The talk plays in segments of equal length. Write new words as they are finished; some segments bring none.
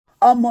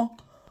Omo,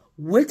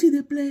 wait till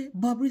they play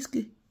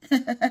Bobrisky.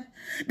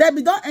 They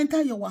be don't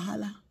enter your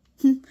wahala.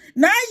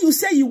 Now you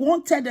say you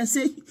won't tell them,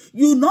 say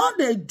you know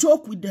they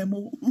joke with them.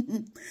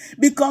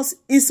 Because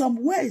in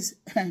some ways,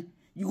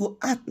 you go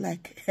act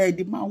like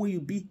the man where you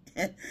be.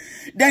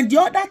 Then the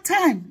other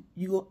time,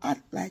 you go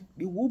act like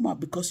the woman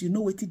because you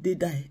know what they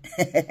die.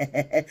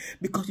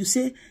 Because you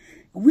say,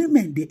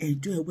 women, they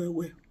enjoy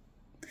well.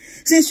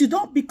 Since you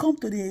don't become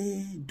to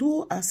the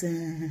do as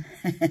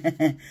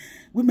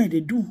women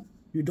they do,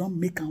 you don't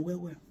make them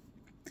well.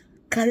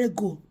 Carry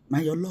go, now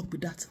your luck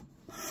with that.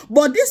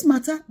 But this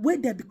matter, where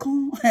they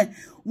become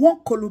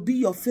won't colobi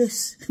your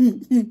face,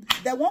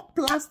 they won't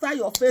plaster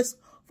your face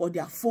for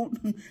their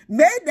phone.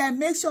 Make them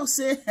make sure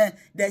say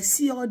they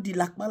see all the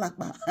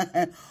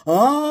lakba,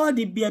 all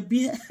the beer.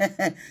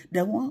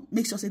 They won't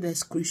make sure say they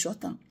screenshot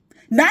them.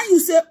 Now you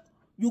say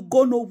you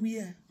go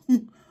nowhere.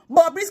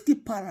 Bobrisky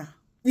para.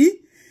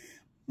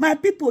 My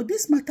people,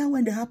 this matter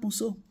when they happen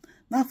so.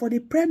 Now for the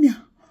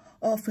premiere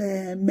of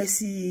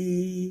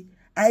Messi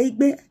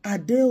Aigbe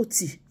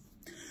Adeoti,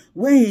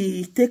 when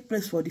he take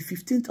place for the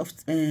 15th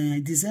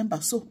of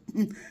December. So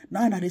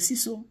now they see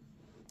so.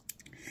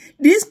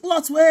 These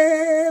clothes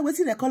where what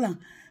they call them?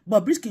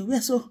 Bobrisky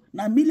wear so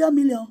now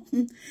million.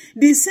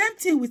 The same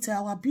thing with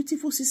our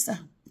beautiful sister.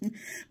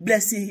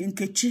 Blessing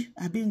Nkechi,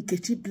 I be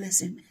Nkechi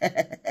blessing.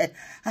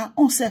 Her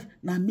own self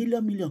na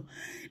million.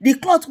 The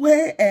cloth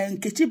where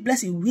Nkechi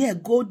blessing wear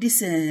go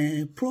this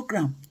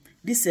program,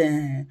 this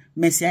Messi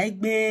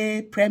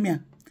Aigbe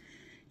premiere.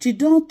 She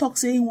don't talk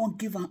say he won't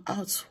give her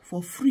out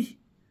for free.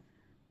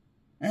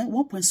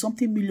 1 point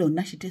something million.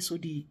 Now she takes so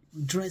the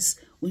dress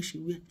when she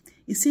wear.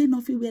 He say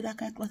nothing wear that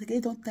kind of cloth.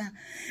 They don't tell.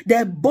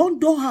 They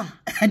bundle her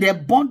and they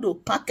bundle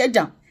package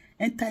her.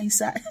 Enter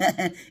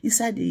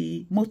inside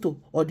the motor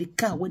or the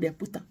car where they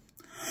put her.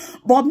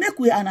 But make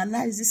we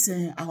analyze this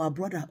our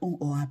brother own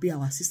or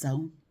our sister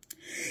own.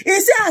 He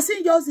said, I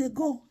seen years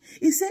ago.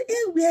 He said, he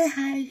wear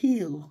high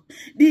heel.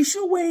 The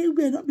shoe where he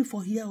wear not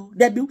before here.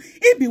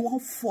 He be one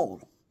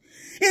fall.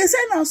 He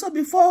said now so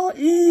before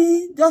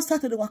he just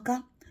started the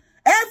waka.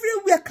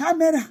 Everywhere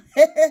camera.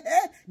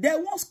 They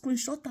won't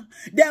screenshot her.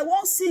 They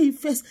won't see his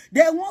face.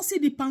 They won't see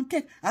the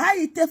pancake.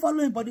 I take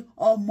following body.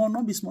 Oh,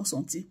 not be small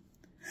something.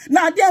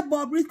 Now there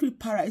Bobrisky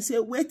para, he say,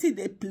 wait till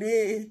they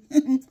play. He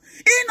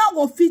not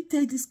go fit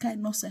take this kind of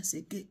nonsense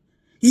again.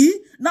 He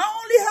not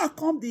only have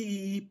come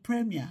the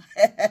premiere.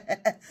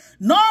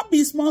 Not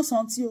be small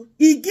something.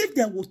 He give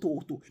them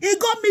Wotowoto. He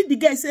go meet the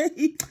guy, say,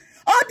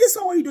 all this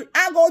one you do,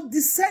 I go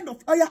descend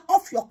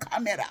off your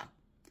camera.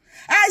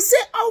 I say,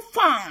 how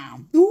far?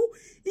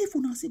 If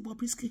you not see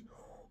Bobrisky,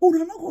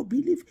 you not go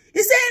believe.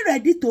 He say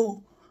ready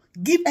to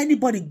give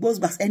anybody goes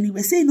back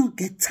anyway. Say not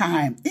get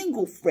time. Ain't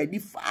go Freddy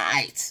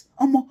fight.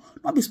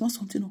 Not be small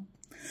something. No.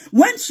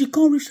 When she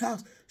come reach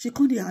house, she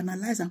come to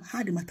analyze and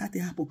how the matter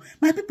happen.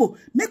 My people,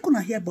 make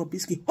una hear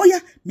Bobrisky. Oh yeah,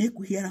 make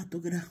we hear out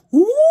together.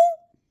 Who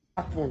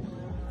happen?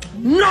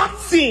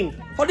 Nothing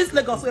for this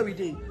Lagos every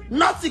day.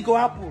 Nothing go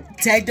happen.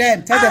 Tell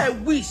them. I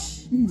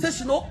wish. Say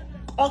she no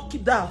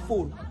keep that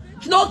phone.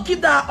 She no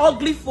keep that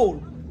ugly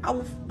phone. I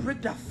will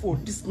break that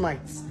phone this night,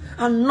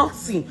 and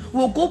nothing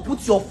will go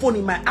put your phone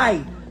in my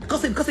eye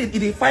because it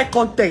defy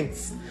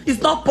content.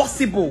 It's not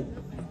possible.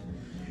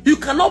 You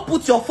cannot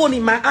put your phone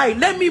in my eye.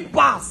 Let me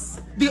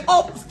pass the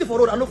opposite for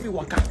road. I know if you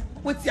walk out.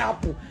 What's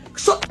happen?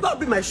 Go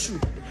bring my shoe.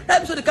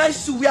 Let me show the kind of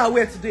shoe we are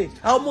wearing today.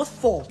 I almost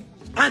fall.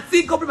 And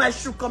see, go bring my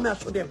shoe. Come here and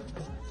show them.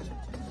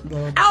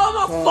 I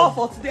almost fall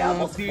for today. I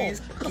almost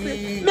fall.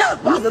 Me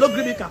pass. They don't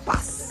agree me can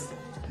pass.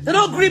 They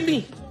don't agree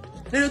me.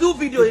 They do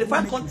video. They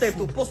find content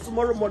to post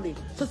tomorrow morning,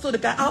 so they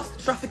can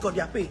have traffic on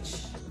their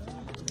page.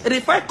 They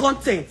find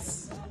content.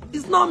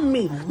 It's not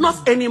me,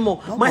 not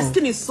anymore. My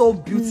skin is so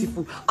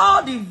beautiful.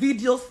 All the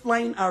videos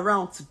flying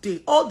around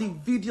today, all the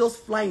videos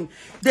flying,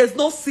 there's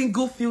no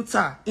single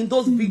filter in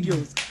those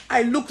videos.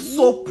 I look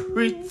so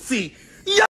pretty.